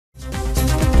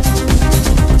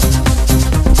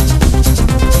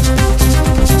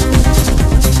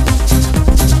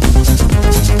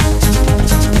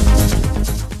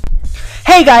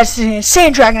Hey guys, it's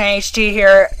Insane Dragonite HD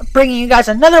here, bringing you guys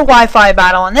another Wi-Fi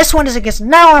battle, and this one is against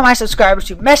another one of my subscribers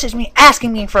who messaged me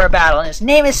asking me for a battle, and his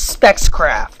name is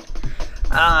Spexcraft.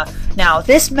 Now,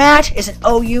 this match is an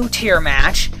OU tier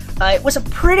match. It was a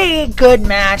pretty good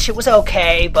match. It was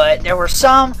okay, but there were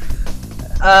some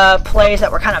plays that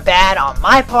were kind of bad on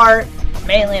my part,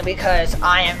 mainly because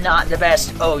I am not the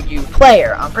best OU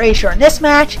player. I'm pretty sure in this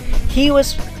match, he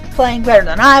was playing better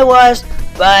than I was,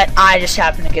 but I just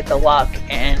happened to get the luck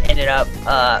and ended up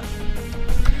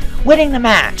winning the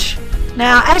match.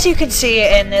 Now, as you can see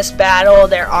in this battle,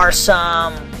 there are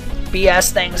some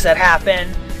BS things that happen,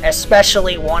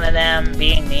 especially one of them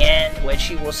being the end,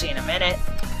 which you will see in a minute.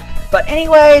 But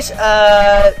anyways,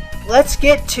 let's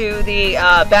get to the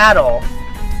battle.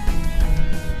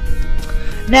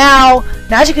 Now,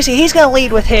 as you can see, he's going to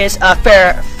lead with his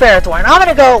Ferrothorn. And I'm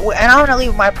going to go, and I'm going to lead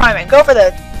with my Primate and go for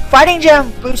the Fighting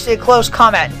Gem boosted close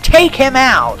combat and take him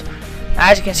out.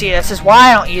 As you can see, this is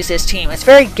why I don't use this team. It's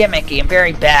very gimmicky and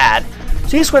very bad.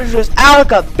 So he switches with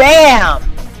Alaka, bam!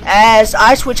 As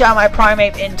I switch out my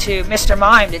Primate into Mr.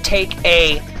 Mime to take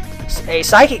a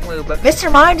Psychic move, but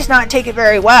Mr. Mime does not take it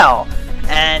very well.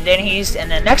 And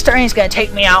then next turn he's going to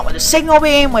take me out with a Signal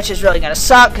Beam, which is really going to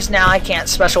suck because now I can't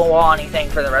special wall anything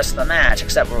for the rest of the match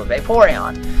except for with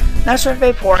Vaporeon. Next turn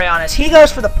Vaporeon as he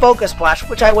goes for the Focus Blast,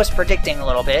 which I was predicting a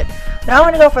little bit. Now I'm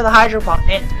going to go for the Hydro Pump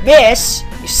and miss.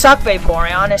 You suck,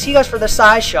 Vaporeon, as he goes for the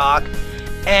Psy Shock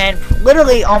and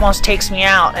literally almost takes me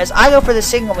out as I go for the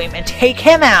Signal Beam and take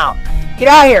him out. Get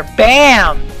out of here.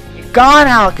 Bam! You're gone,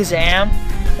 Alakazam.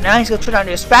 And now he's going to switch on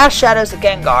to his Fast Shadows the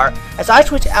Gengar as I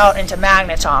switch out into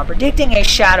Magneton, predicting a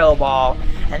Shadow Ball.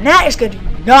 And that is going to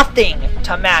do nothing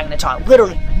to Magneton.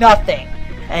 Literally nothing.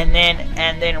 And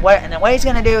then what he's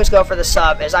going to do is go for the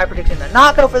sub, as I predict him to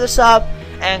not go for the sub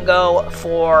and go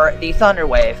for the Thunder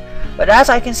Wave. But as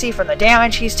I can see from the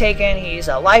damage he's taken, he's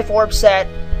a Life Orb set,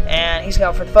 and he's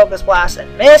going for the Focus Blast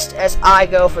and missed as I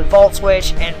go for the Volt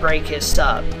Switch and break his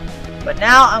sub. But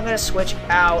now I'm going to switch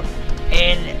out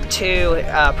into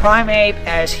Primeape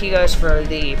as he goes for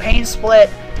the Pain Split,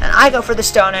 and I go for the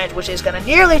Stone Edge, which is going to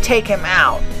nearly take him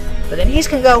out. But then he's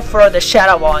going to go for the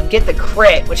Shadow Ball and get the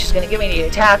crit, which is going to give me the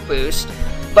attack boost.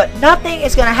 But nothing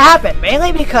is going to happen,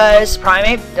 mainly because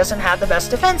Primeape doesn't have the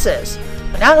best defenses.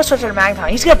 But now I'm going to switch to Magneton.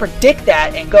 He's going to predict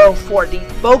that and go for the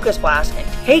Focus Blast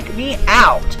and take me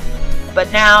out. But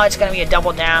now it's going to be a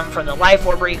double down from the Life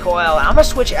Orb recoil. I'm going to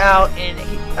switch out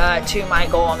to my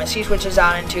Golem as he switches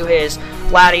out into his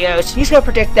Latios. He's going to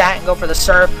predict that and go for the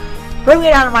Surf. Bring me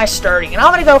down to my Sturdy. And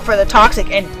I'm going to go for the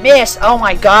Toxic and miss. Oh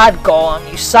my god, Golem.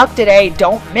 You suck today.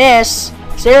 Don't miss.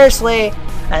 Seriously.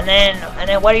 And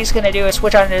then what he's going to do is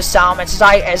switch out into his Salamence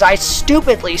as I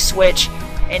stupidly switch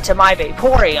into my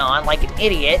Vaporeon like an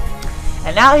idiot.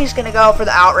 And now he's going to go for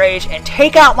the Outrage and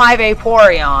take out my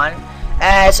Vaporeon,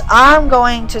 as I'm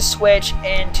going to switch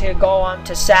into Golem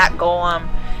to Sack Golem,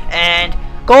 and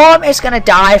Golem is going to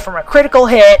die from a critical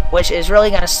hit, which is really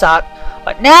going to suck.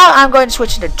 But now I'm going to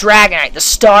switch into Dragonite, the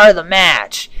star of the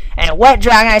match. And what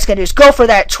Dragonite's going to do is go for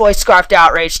that Choice Scarfed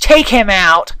Outrage, take him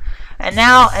out, and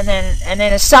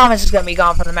then his Salamence is going to be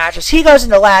gone from the match as he goes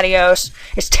into Latios,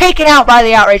 is taken out by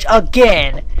the Outrage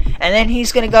again, and then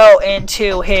he's going to go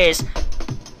into his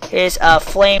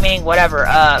flaming Ape,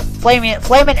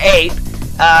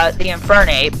 the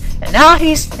Infernape, and now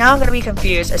I'm gonna be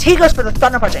confused as he goes for the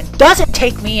Thunder Punch and doesn't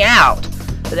take me out.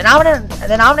 But then I'm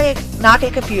gonna not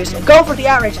get confused and go for the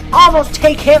Outrage and almost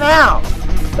take him out.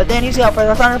 But then he's going for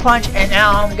the Thunder Punch, and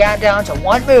now I'm down to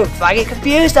one move. If I get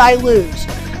confused, I lose.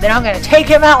 Then I'm gonna take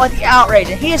him out with the Outrage,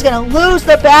 and he is gonna lose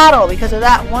the battle because of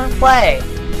that one play.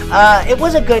 It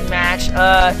was a good match.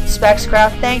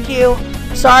 Spexcraft, thank you.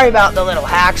 Sorry about the little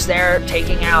hacks there,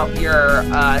 taking out your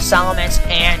Salamence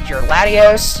and your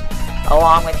Latios,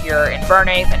 along with your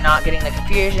Infernape and not getting the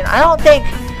confusion. I don't think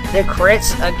the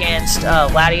crits against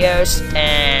Latios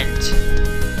and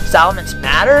Salamence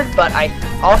mattered, but I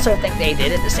also think they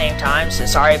did at the same time, so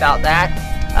sorry about that.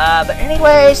 But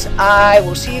anyways, I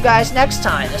will see you guys next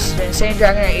time. This has been Insane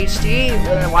Dragonite HD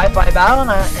with a Wi-Fi battle,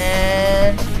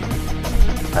 and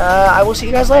I will see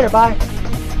you guys later. Bye.